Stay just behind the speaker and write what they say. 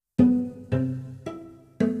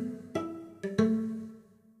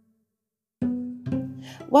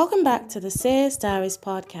Welcome back to the Seers Diaries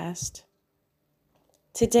podcast.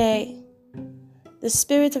 Today, the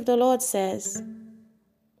Spirit of the Lord says,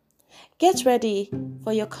 get ready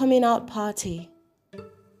for your coming out party.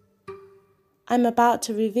 I'm about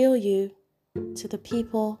to reveal you to the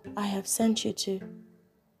people I have sent you to.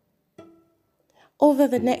 Over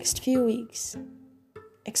the next few weeks,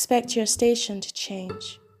 expect your station to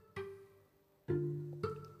change.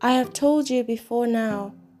 I have told you before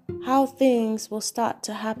now how things will start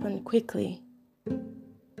to happen quickly.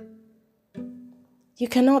 You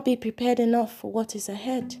cannot be prepared enough for what is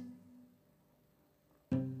ahead.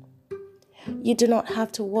 You do not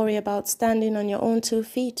have to worry about standing on your own 2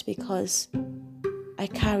 feet because I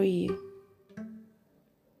carry you.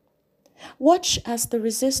 Watch as the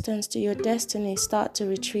resistance to your destiny start to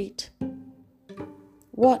retreat.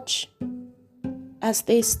 Watch as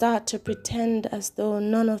they start to pretend as though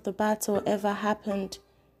none of the battle ever happened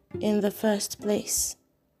in the first place.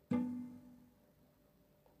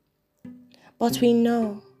 But we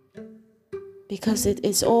know, because it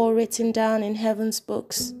is all written down in heaven's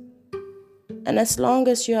books, and as long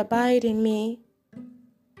as you abide in me,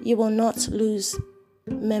 you will not lose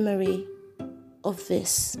memory of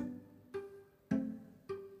this.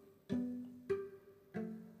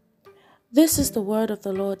 This is the word of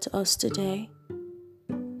the Lord to us today.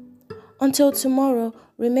 Until tomorrow,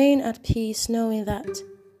 remain at peace, knowing that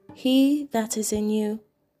He that is in you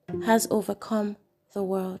has overcome the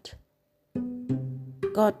world.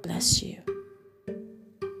 God bless you.